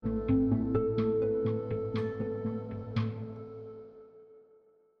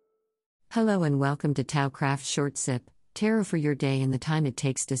Hello and welcome to Tao Craft Short Sip, tarot for your day and the time it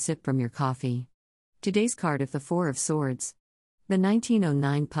takes to sip from your coffee. Today's card of the Four of Swords. The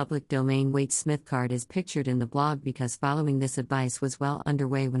 1909 public domain Waite Smith card is pictured in the blog because following this advice was well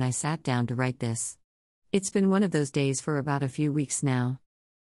underway when I sat down to write this. It's been one of those days for about a few weeks now.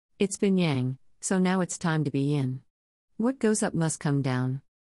 It's been yang, so now it's time to be yin. What goes up must come down.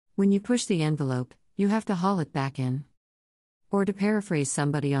 When you push the envelope, you have to haul it back in. Or to paraphrase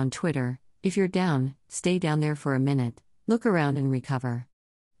somebody on Twitter, if you're down, stay down there for a minute, look around and recover.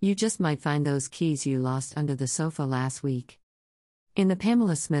 You just might find those keys you lost under the sofa last week. In the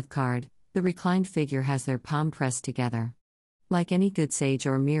Pamela Smith card, the reclined figure has their palm pressed together. Like any good sage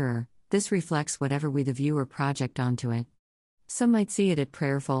or mirror, this reflects whatever we the viewer project onto it. Some might see it as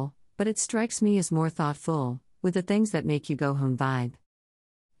prayerful, but it strikes me as more thoughtful, with the things that make you go home vibe.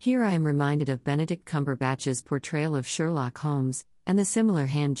 Here I am reminded of Benedict Cumberbatch's portrayal of Sherlock Holmes, and the similar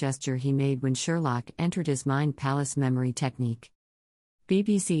hand gesture he made when Sherlock entered his mind palace memory technique.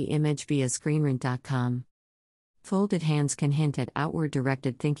 BBC image via screenrant.com. Folded hands can hint at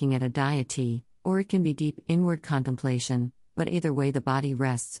outward-directed thinking at a deity, or it can be deep inward contemplation, but either way the body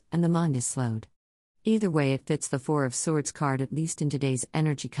rests and the mind is slowed. Either way it fits the Four of Swords card, at least in today's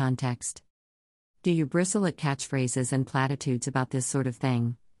energy context. Do you bristle at catchphrases and platitudes about this sort of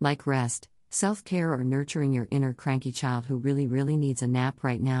thing? Like rest, self-care, or nurturing your inner cranky child who really needs a nap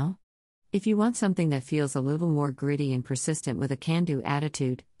right now? If you want something that feels a little more gritty and persistent with a can-do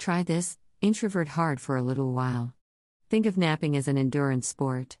attitude, try this: introvert hard for a little while. Think of napping as an endurance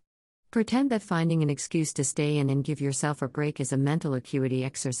sport. Pretend that finding an excuse to stay in and give yourself a break is a mental acuity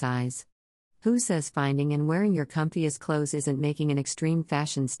exercise. Who says finding and wearing your comfiest clothes isn't making an extreme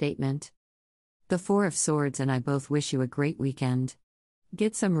fashion statement? The Four of Swords and I both wish you a great weekend.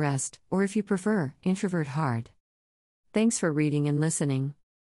 Get some rest, or if you prefer, introvert hard. Thanks for reading and listening.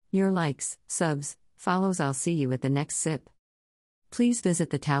 Your likes, subs, follows, I'll see you at the next sip. Please visit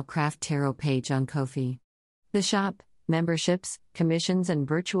the Tao Craft Tarot page on Ko-fi. The shop, memberships, commissions and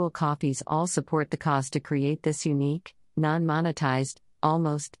virtual coffees all support the cause to create this unique, non-monetized,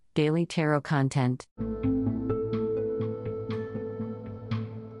 almost, daily tarot content.